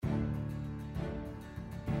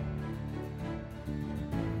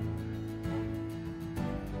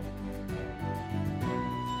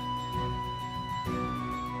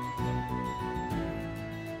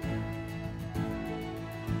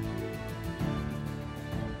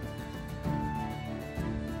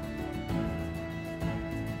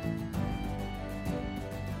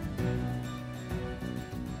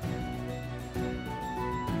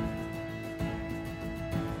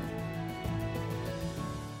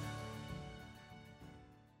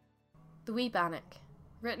The Wee Bannock,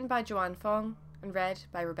 written by Joanne Fong and read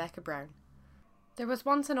by Rebecca Brown. There was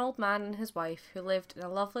once an old man and his wife who lived in a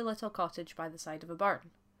lovely little cottage by the side of a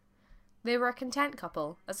burn. They were a content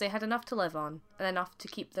couple, as they had enough to live on, and enough to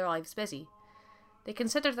keep their lives busy. They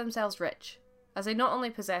considered themselves rich, as they not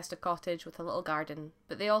only possessed a cottage with a little garden,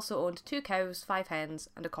 but they also owned 2 cows, 5 hens,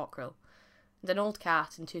 and a cockerel, and an old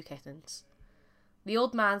cat and 2 kittens. The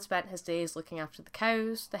old man spent his days looking after the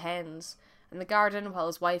cows, the hens, and the garden, while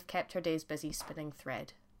his wife kept her days busy spinning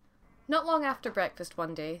thread. Not long after breakfast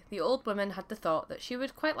one day, the old woman had the thought that she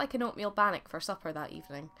would quite like an oatmeal bannock for supper that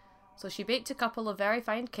evening, so she baked a couple of very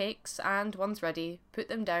fine cakes and, once ready, put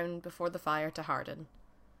them down before the fire to harden.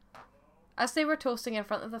 As they were toasting in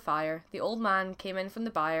front of the fire, the old man came in from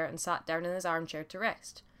the byre and sat down in his armchair to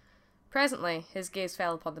rest. Presently, his gaze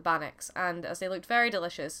fell upon the bannocks, and, as they looked very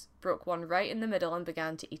delicious, broke one right in the middle and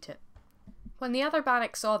began to eat it. When the other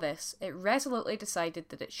bannock saw this, it resolutely decided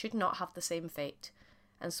that it should not have the same fate,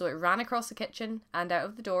 and so it ran across the kitchen and out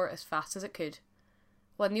of the door as fast as it could.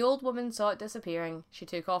 When the old woman saw it disappearing, she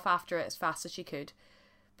took off after it as fast as she could,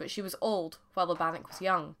 but she was old while the bannock was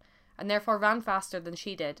young, and therefore ran faster than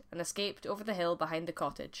she did, and escaped over the hill behind the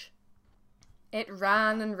cottage. It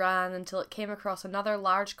ran and ran until it came across another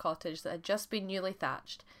large cottage that had just been newly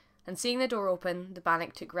thatched, and seeing the door open, the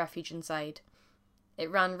bannock took refuge inside. It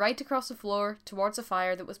ran right across the floor towards a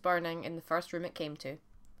fire that was burning in the first room it came to.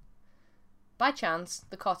 By chance,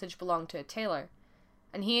 the cottage belonged to a tailor,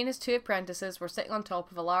 and he and his 2 apprentices were sitting on top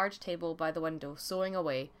of a large table by the window, sewing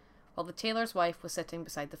away, while the tailor's wife was sitting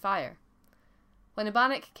beside the fire. When the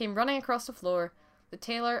bannock came running across the floor, the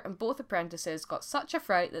tailor and both apprentices got such a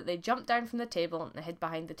fright that they jumped down from the table and hid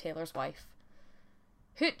behind the tailor's wife.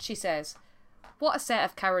 "Hoot," she says, "what a set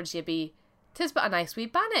of cowards ye be! 'Tis but a nice wee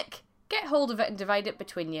bannock! Get hold of it and divide it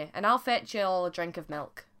between ye, and I'll fetch ye all a drink of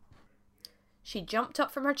milk." She jumped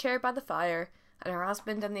up from her chair by the fire, and her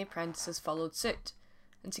husband and the apprentices followed suit,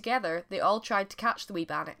 and together they all tried to catch the wee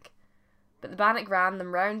bannock. But the bannock ran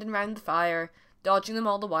them round and round the fire, dodging them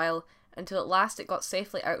all the while, until at last it got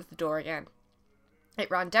safely out of the door again.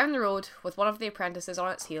 It ran down the road with one of the apprentices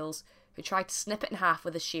on its heels, who tried to snip it in half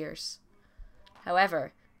with his shears.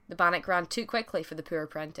 However, the bannock ran too quickly for the poor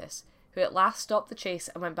apprentice, who at last stopped the chase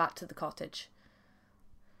and went back to the cottage.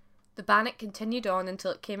 The bannock continued on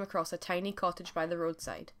until it came across a tiny cottage by the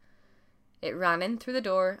roadside. It ran in through the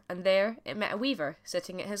door, and there it met a weaver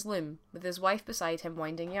sitting at his loom, with his wife beside him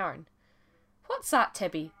winding yarn. "What's that,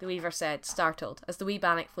 Tibby?" the weaver said, startled, as the wee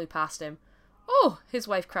bannock flew past him. "Oh!" his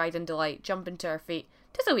wife cried in delight, jumping to her feet.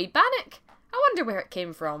 "'Tis a wee bannock! I wonder where it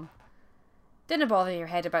came from." "Dinna bother your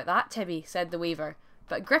head about that, Tibby," said the weaver,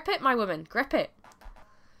 "but grip it, my woman, grip it."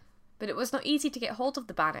 But it was not easy to get hold of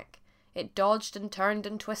the bannock. It dodged and turned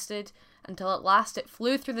and twisted, until at last it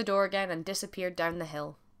flew through the door again and disappeared down the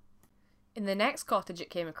hill. In the next cottage it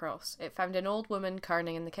came across, it found an old woman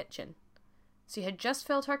kirning in the kitchen. She had just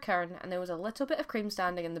filled her kirn, and there was a little bit of cream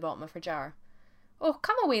standing in the bottom of her jar. "Oh,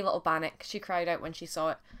 come away, little bannock," she cried out when she saw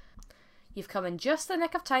it. "You've come in just the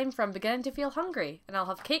nick of time, for I'm beginning to feel hungry, and I'll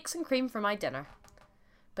have cakes and cream for my dinner."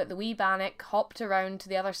 But the wee bannock hopped around to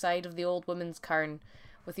the other side of the old woman's kirn,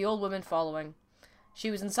 with the old woman following.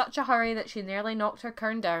 She was in such a hurry that she nearly knocked her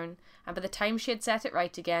kirn down, and by the time she had set it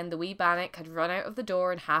right again, the wee bannock had run out of the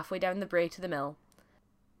door and halfway down the brae to the mill.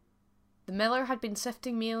 The miller had been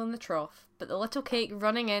sifting meal in the trough, but the little cake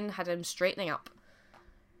running in had him straightening up.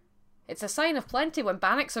 "It's a sign of plenty when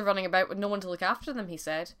bannocks are running about with no one to look after them," he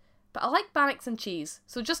said. "But I like bannocks and cheese,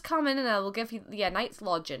 so just come in and I will give you a night's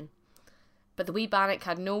lodging." But the wee bannock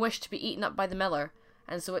had no wish to be eaten up by the miller,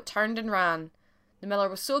 and so it turned and ran. The miller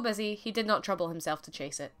was so busy he did not trouble himself to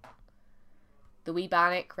chase it. The wee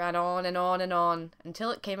bannock ran on and on and on,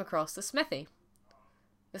 until it came across the smithy.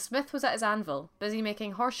 The smith was at his anvil, busy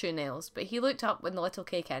making horseshoe nails, but he looked up when the little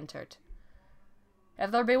cake entered.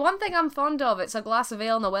 "If there be one thing I'm fond of, it's a glass of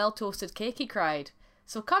ale and a well-toasted cake," he cried.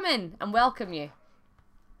 "So come in, and welcome you."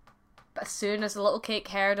 But as soon as the little cake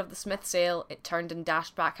heard of the smith's ale, it turned and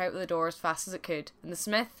dashed back out of the door as fast as it could, and the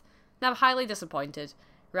smith, now highly disappointed,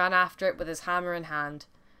 ran after it with his hammer in hand.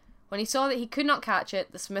 When he saw that he could not catch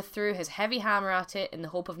it, the smith threw his heavy hammer at it in the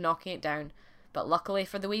hope of knocking it down, but luckily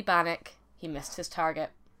for the wee bannock, he missed his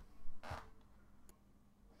target.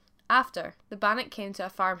 After, the bannock came to a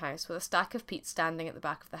farmhouse with a stack of peats standing at the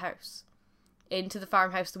back of the house. Into the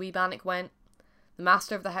farmhouse the wee bannock went. The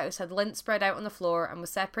master of the house had lint spread out on the floor and was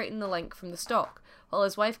separating the link from the stalk, while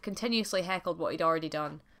his wife continuously heckled what he'd already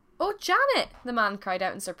done. "Oh, Janet!" the man cried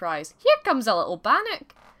out in surprise. "Here comes a little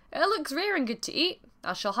bannock! It looks rare and good to eat.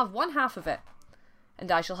 I shall have one half of it."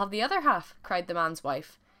 "And I shall have the other half," cried the man's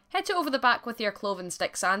wife. "Hit it over the back with your cloven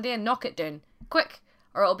stick, Sandy, and knock it down. Quick!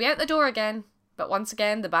 or it'll be out the door again. But once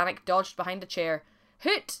again the bannock dodged behind a chair.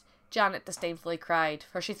 Hoot! Janet disdainfully cried,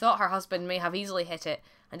 for she thought her husband may have easily hit it,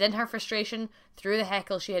 and in her frustration threw the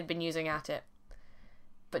heckle she had been using at it.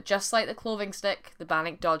 But just like the clothing stick, the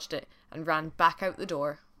bannock dodged it and ran back out the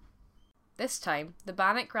door. This time, the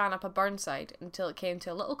bannock ran up a burnside until it came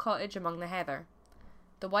to a little cottage among the heather.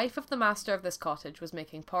 The wife of the master of this cottage was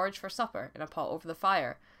making porridge for supper in a pot over the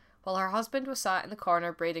fire, while her husband was sat in the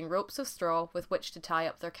corner braiding ropes of straw with which to tie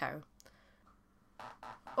up their cow.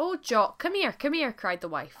 "Oh, Jock, come here," cried the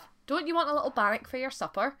wife. "Don't you want a little bannock for your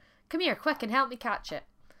supper? Come here, quick, and help me catch it."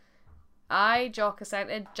 "Aye," Jock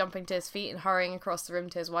assented, jumping to his feet and hurrying across the room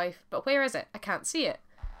to his wife. "But where is it? I can't see it."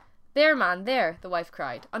 "There, man, there," the wife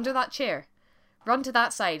cried, "under that chair. Run to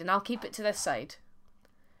that side, and I'll keep it to this side."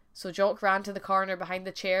 So Jock ran to the corner behind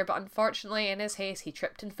the chair, but unfortunately in his haste he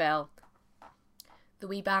tripped and fell. The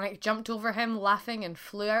wee bannock jumped over him, laughing, and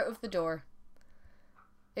flew out of the door.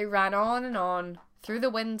 It ran on, through the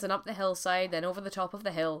winds and up the hillside, then over the top of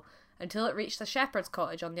the hill, until it reached the shepherd's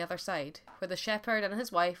cottage on the other side, where the shepherd and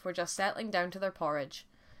his wife were just settling down to their porridge.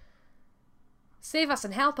 "Save us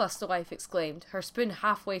and help us," the wife exclaimed, her spoon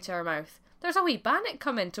halfway to her mouth. "There's a wee bannock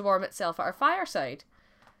come in to warm itself at our fireside."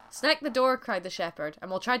 "Snack the door," cried the shepherd, "and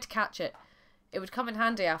we'll try to catch it. It would come in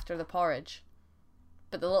handy after the porridge."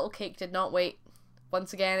 But the little cake did not wait.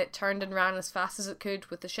 Once again it turned and ran as fast as it could,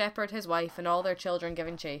 with the shepherd, his wife, and all their children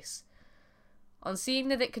giving chase. On seeing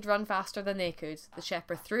that it could run faster than they could, the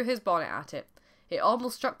shepherd threw his bonnet at it. It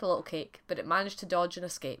almost struck the little cake, but it managed to dodge and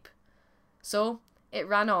escape. So it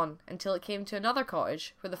ran on until it came to another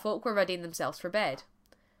cottage where the folk were readying themselves for bed.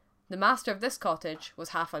 The master of this cottage was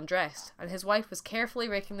half undressed, and his wife was carefully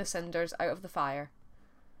raking the cinders out of the fire.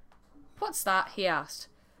 "What's that?" he asked,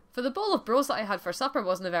 "for the bowl of brose that I had for supper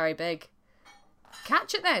wasn't very big."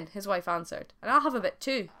 "Catch it then," his wife answered, "and I'll have a bit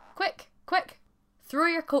too. Quick, quick! Throw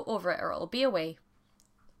your coat over it or it'll be away."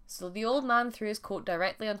 So the old man threw his coat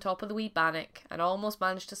directly on top of the wee bannock and almost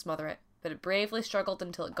managed to smother it, but it bravely struggled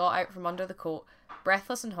until it got out from under the coat,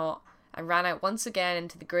 breathless and hot, and ran out once again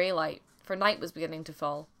into the grey light, for night was beginning to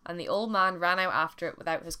fall, and the old man ran out after it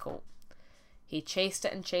without his coat. He chased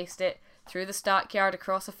it, through the stackyard,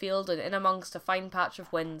 across a field, and in amongst a fine patch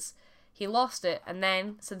of whins. He lost it, and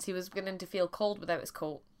then, since he was beginning to feel cold without his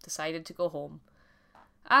coat, decided to go home.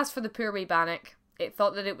 As for the poor wee bannock, it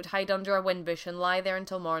thought that it would hide under a whin bush and lie there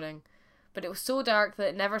until morning, but it was so dark that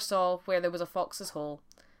it never saw where there was a fox's hole.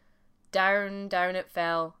 Down, down it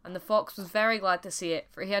fell, and the fox was very glad to see it,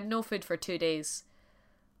 for he had no food for 2 days.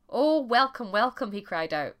 "Oh, welcome, welcome," he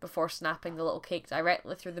cried out, before snapping the little cake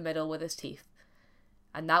directly through the middle with his teeth.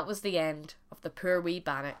 And that was the end of the poor wee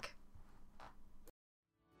bannock.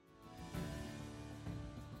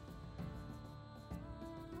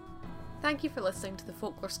 Thank you for listening to the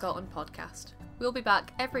Folklore Scotland podcast. We'll be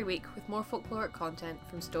back every week with more folkloric content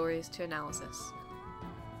from stories to analysis.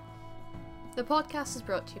 The podcast is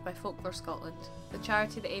brought to you by Folklore Scotland, the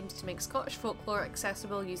charity that aims to make Scottish folklore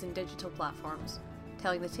accessible using digital platforms,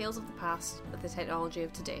 telling the tales of the past with the technology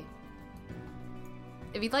of today.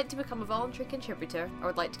 If you'd like to become a voluntary contributor or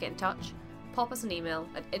would like to get in touch, pop us an email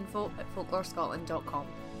at info@folklorescotland.com,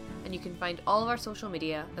 and you can find all of our social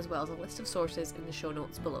media as well as a list of sources in the show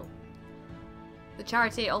notes below. The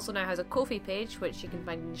charity also now has a Ko-fi page, which you can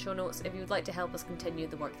find in the show notes if you would like to help us continue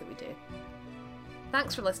the work that we do.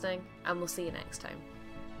 Thanks for listening, and we'll see you next time.